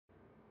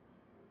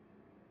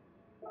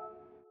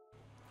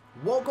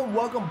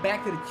Welcome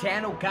back to the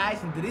channel,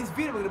 guys. In today's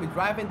video, we're gonna be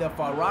driving the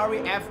Ferrari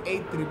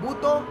F8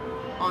 Tributo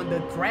on the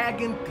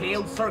Dragon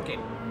Tail circuit,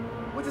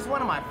 which is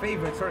one of my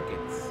favorite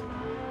circuits.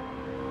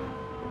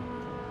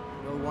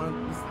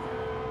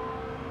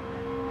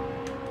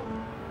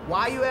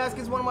 Why, you ask,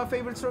 is one of my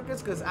favorite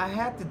circuits? Because I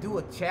had to do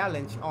a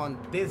challenge on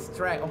this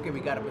track. Okay, we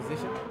got a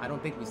position. I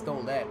don't think we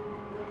stole that.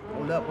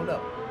 Hold up.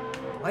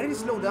 Why did he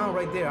slow down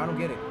right there? I don't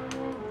get it.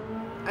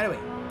 Anyway,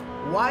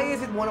 why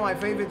is it one of my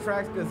favorite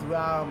tracks? Because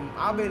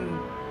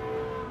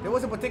there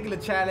was a particular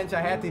challenge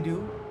I had to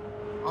do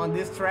on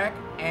this track,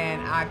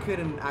 and I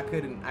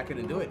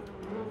couldn't do it.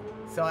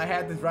 So I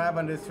had to drive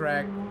on this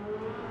track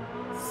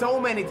so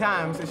many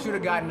times. It should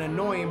have gotten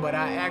annoying, but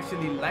I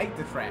actually like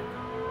the track.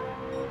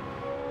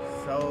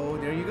 So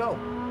there you go.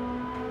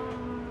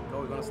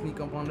 We're gonna sneak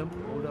up on them.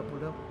 Hold up.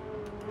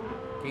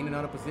 Gain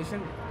another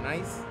position.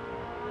 Nice.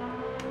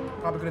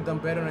 Probably could have done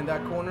better in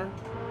that corner.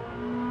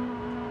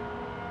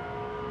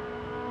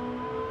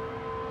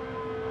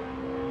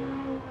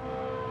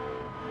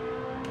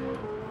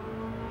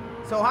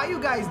 So how you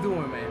guys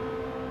doing, man?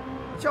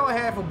 What y'all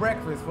had for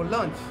breakfast, for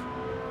lunch?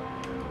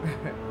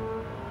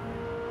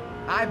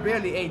 I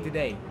barely ate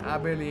today.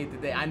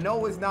 I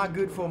know it's not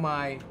good for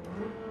my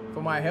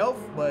health,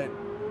 but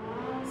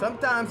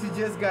sometimes you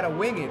just gotta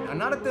wing it.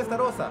 Another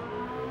testarossa.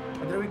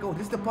 But there we go.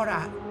 This is the part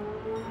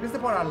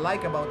I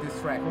like about this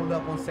track. Hold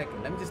up 1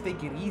 second. Let me just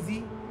take it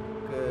easy,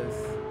 because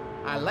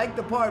I like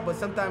the part, but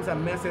sometimes I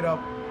mess it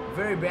up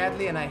very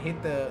badly and I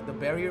hit the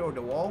barrier or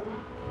the wall.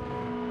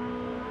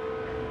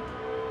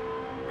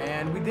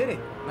 And we did it.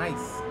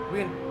 Nice.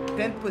 We're in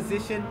 10th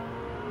position.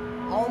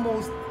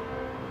 Almost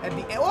at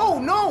the end. Oh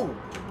no!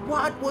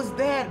 What was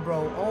that,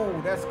 bro? Oh,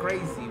 that's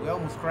crazy. We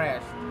almost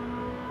crashed.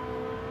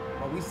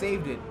 But we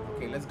saved it.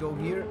 Okay, let's go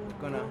here.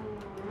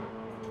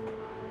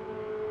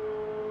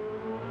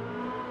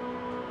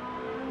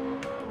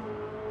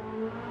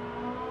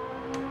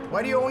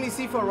 Why do you only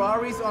see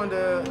Ferraris on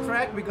the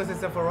track? Because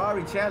it's a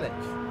Ferrari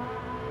challenge.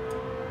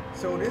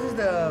 So this is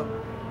the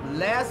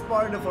last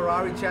part of the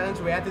Ferrari challenge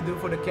we had to do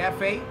for the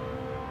cafe.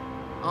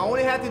 I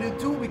only had to do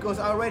 2 because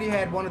I already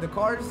had one of the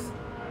cars.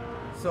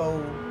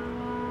 So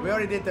we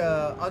already did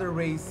the other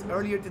race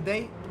earlier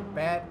today.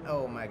 Bad.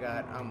 Oh my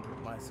god.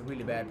 It's a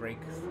really bad break.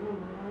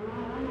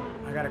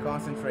 I gotta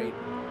concentrate.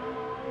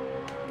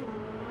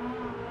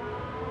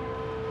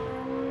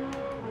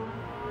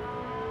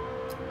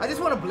 I just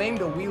want to blame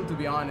the wheel, to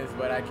be honest,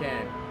 but I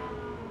can't.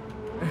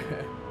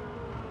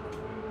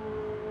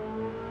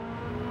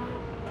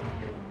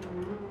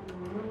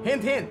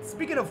 Hint.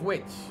 Speaking of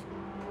which,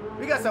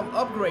 we got some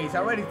upgrades. I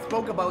already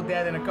spoke about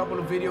that in a couple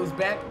of videos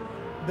back.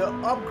 The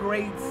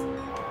upgrades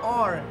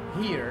are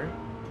here,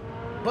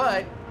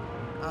 but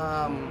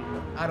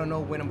I don't know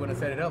when I'm gonna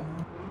set it up.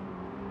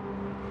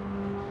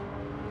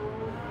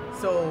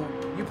 So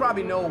you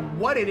probably know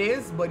what it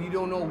is, but you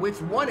don't know which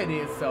one it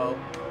is. So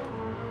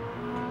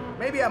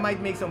maybe I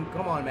might make some.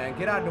 Come on, man,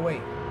 get out of the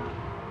way.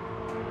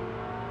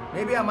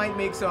 Maybe I might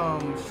make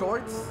some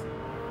shorts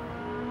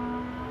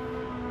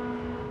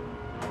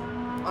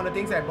on the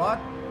things I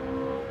bought.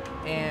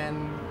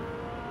 And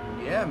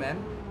yeah, man,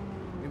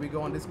 here we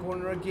go on this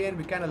corner again.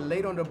 We kind of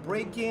late on the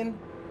braking.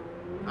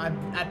 I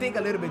think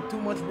a little bit too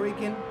much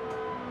braking.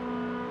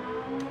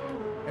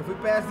 If we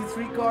pass these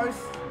 3 cars,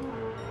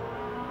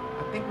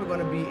 I think we're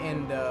gonna be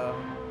on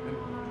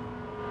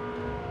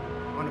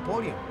the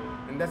podium,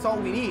 and that's all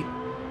we need.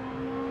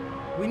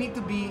 We need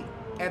to be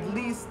at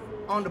least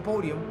on the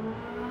podium,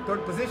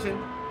 3rd position,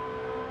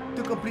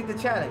 to complete the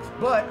challenge.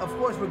 But of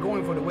course, we're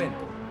going for the win.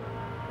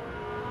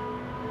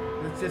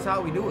 That's just how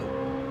we do it.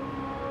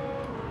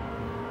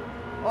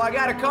 Oh, I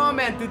got a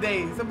comment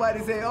today. Somebody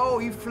say, "Oh,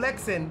 he's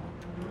flexing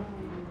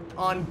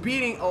on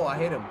beating." Oh, I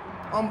hit him.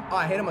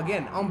 I hit him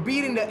again. I'm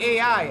beating the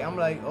AI. I'm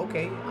like,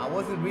 okay, I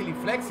wasn't really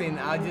flexing.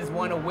 I just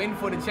want to win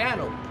for the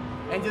channel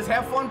and just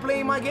have fun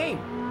playing my game.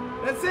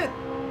 That's it.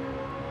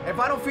 If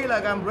I don't feel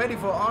like I'm ready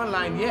for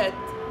online yet,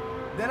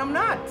 then I'm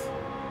not.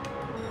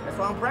 That's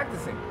why I'm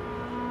practicing.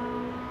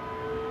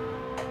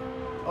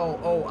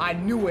 Oh, I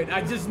knew it.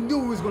 I just knew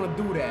he was gonna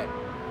do that.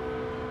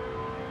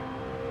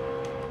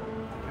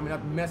 I mean, I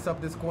mess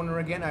up this corner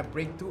again. I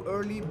brake too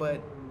early,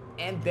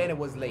 and then it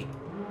was late.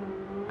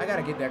 I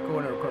gotta get that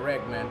corner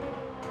correct, man.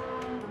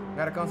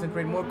 Gotta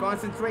concentrate more.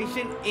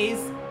 Concentration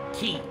is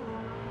key.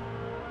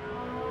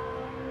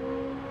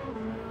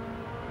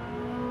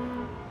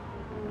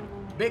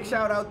 Big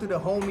shout out to the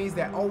homies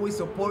that always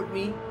support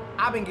me.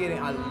 I've been getting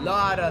a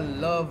lot of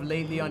love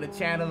lately on the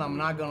channel, I'm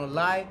not gonna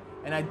lie,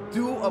 and I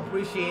do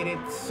appreciate it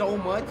so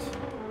much.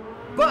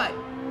 But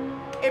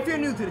if you're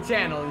new to the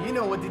channel, you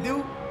know what to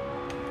do.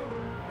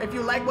 If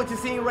you like what you're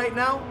seeing right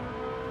now,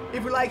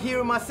 if you like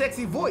hearing my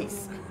sexy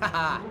voice,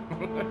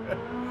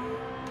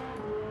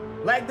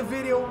 like the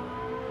video,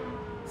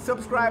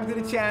 subscribe to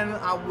the channel.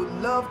 I would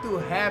love to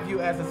have you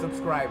as a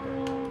subscriber.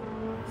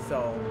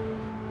 So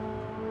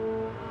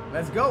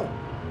let's go.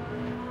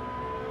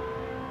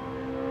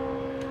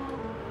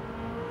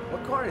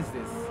 What car is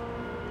this?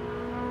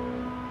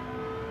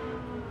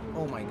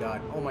 Oh my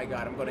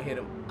god, I'm gonna hit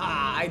him.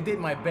 Ah, I did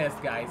my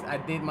best, guys. I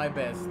did my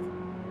best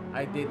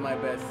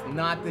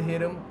not to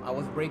hit him. I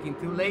was braking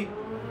too late.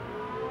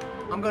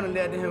 I'm gonna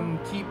let him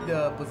keep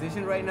the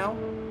position right now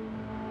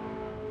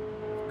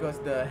because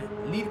the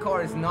lead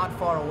car is not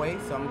far away,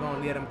 so I'm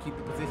gonna let him keep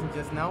the position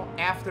just now.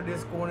 After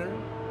this corner,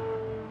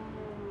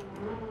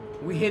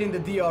 we're hitting the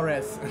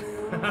DRS.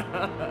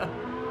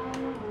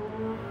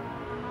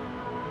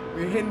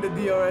 We're hitting the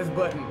DRS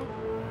button.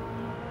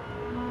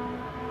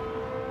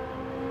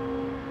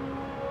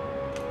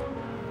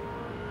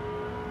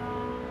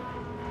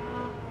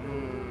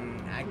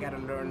 I gotta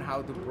learn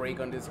how to brake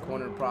on this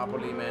corner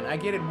properly, man. I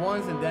get it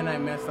once and then I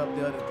mess up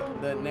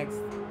the next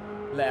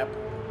lap.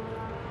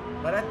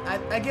 But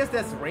I guess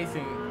that's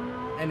racing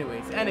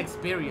anyways, and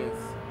experience.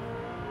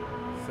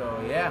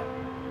 So yeah.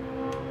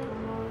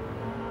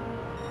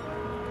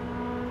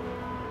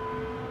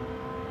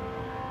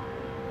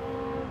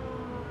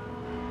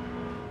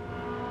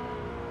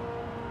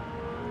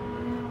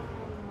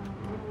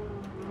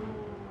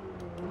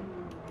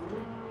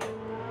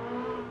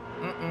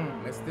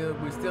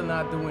 We're still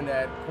not doing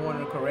that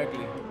corner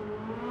correctly.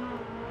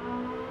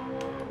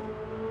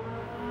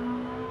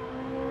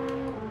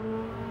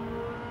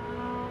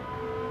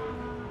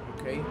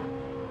 Okay.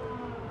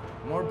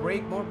 More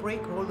brake,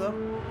 hold up.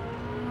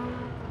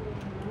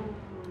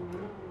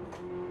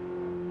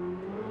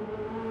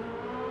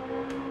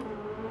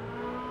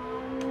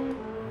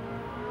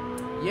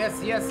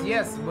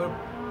 Yes.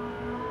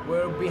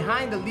 We're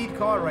behind the lead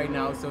car right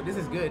now, so this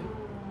is good.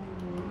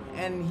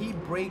 And he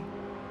braked.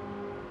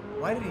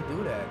 Why did he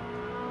do that?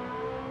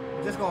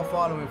 I'm just gonna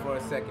follow him for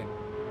a second.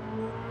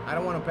 I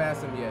don't want to pass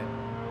him yet.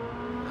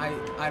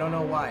 I don't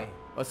know why.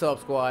 What's up,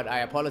 squad? I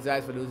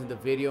apologize for losing the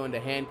video and the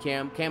hand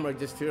cam. Camera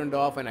just turned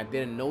off and I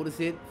didn't notice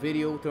it.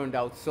 Video turned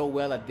out so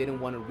well I didn't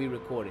want to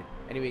re-record it.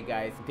 Anyway,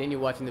 guys, continue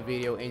watching the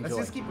video. Enjoy. Let's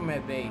just keep him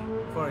at bay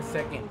for a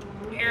second.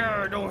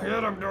 Yeah, don't hit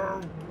him, though.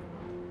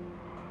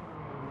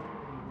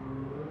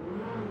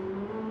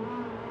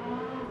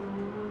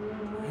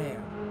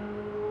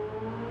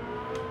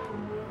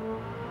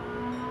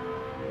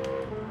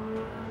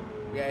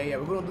 Yeah,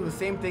 we're gonna do the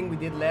same thing we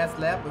did last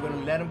lap. We're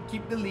gonna let him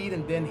keep the lead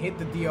and then hit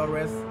the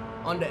DRS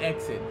on the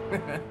exit.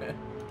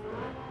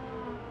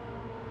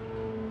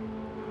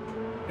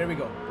 There we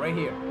go, right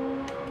here.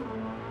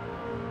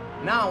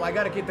 Now I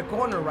gotta get the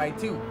corner right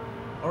too,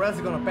 or else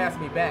he's gonna pass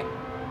me back.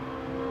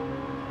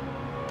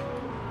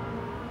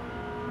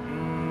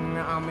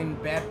 I'm in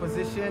bad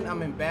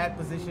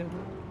position.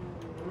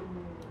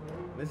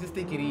 Let's just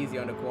take it easy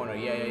on the corner.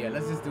 Yeah.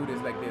 Let's just do this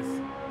like this.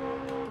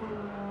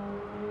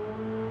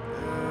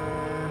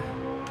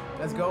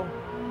 Let's go.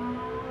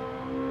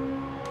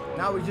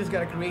 Now we just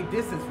gotta create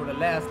distance for the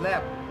last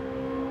lap.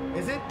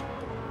 Is it?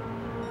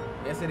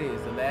 Yes, it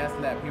is. The last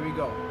lap. Here we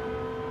go.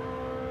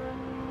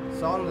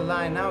 It's all on the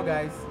line now,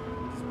 guys.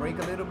 Just brake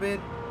a little bit.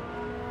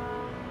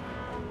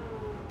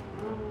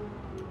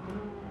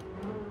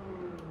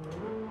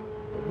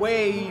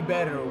 Way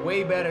better.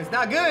 It's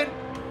not good,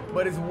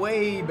 but it's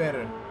way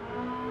better.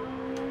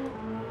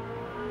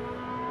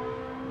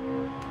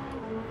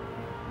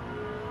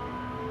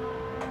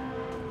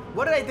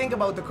 What did I think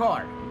about the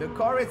car? The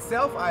car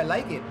itself, I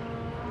like it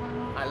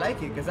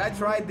because I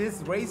tried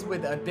this race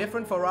with a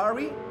different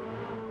Ferrari.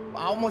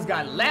 I almost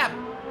got lapped.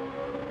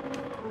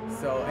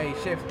 So, hey,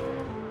 shift.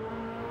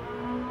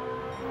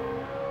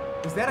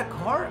 Is that a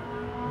car?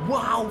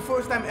 Wow,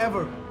 first time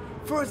ever.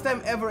 First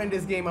time ever in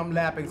this game I'm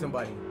lapping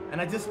somebody.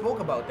 And I just spoke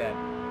about that.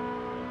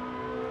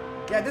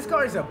 Yeah, this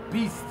car is a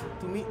beast.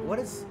 To me, what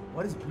is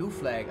blue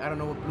flag? I don't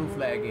know what blue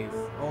flag is.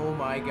 Oh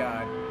my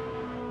god.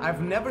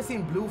 I've never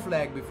seen blue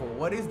flag before.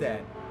 What is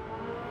that?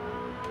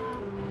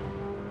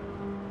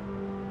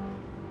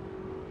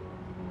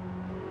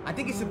 I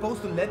think it's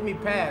supposed to let me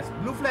pass.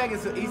 Blue flag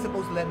is he's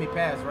supposed to let me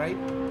pass, right?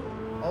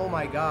 Oh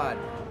my god.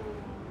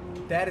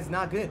 That is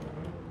not good.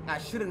 I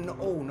should've known.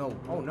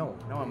 Oh no.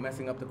 Now I'm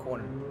messing up the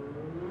corner.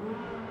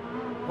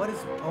 What is...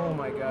 Oh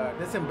my god.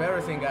 That's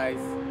embarrassing, guys.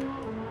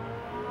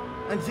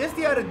 And just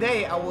the other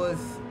day, I was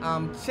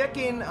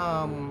checking...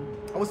 I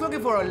was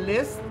looking for a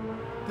list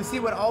to see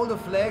what all the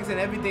flags and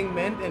everything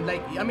meant, and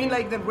like, I mean,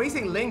 like the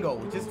racing lingo,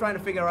 just trying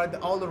to figure out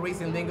all the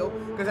racing lingo,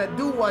 because I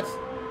do watch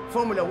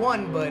Formula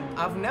 1, but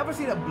I've never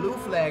seen a blue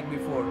flag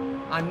before.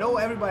 I know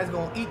everybody's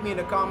gonna eat me in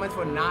the comments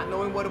for not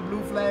knowing what a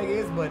blue flag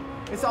is, but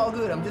it's all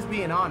good. I'm just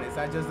being honest.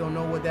 I just don't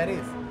know what that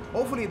is.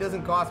 Hopefully it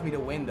doesn't cost me the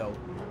win, though.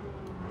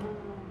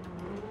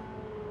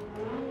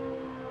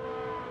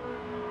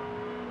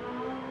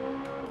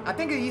 I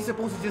think he's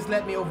supposed to just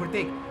let me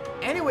overtake.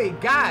 Anyway,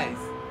 guys,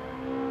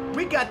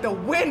 we got the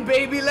win,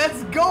 baby.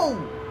 Let's go.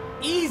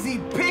 Easy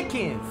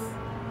pickings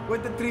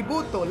with the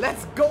Tributo.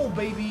 Let's go,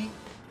 baby.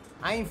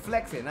 I ain't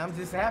flexing. I'm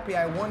just happy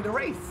I won the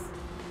race.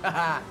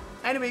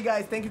 Anyway,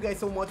 guys, thank you guys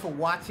so much for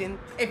watching.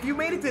 If you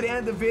made it to the end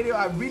of the video,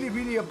 I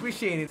really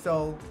appreciate it.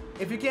 So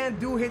if you can,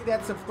 do hit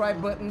that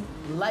subscribe button,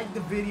 like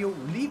the video,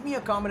 leave me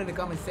a comment in the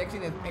comment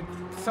section, and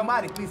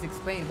somebody please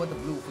explain what the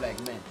blue flag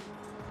meant.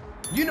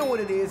 You know what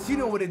it is, you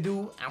know what to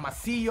do. I'ma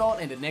see y'all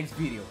in the next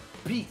video.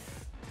 Peace.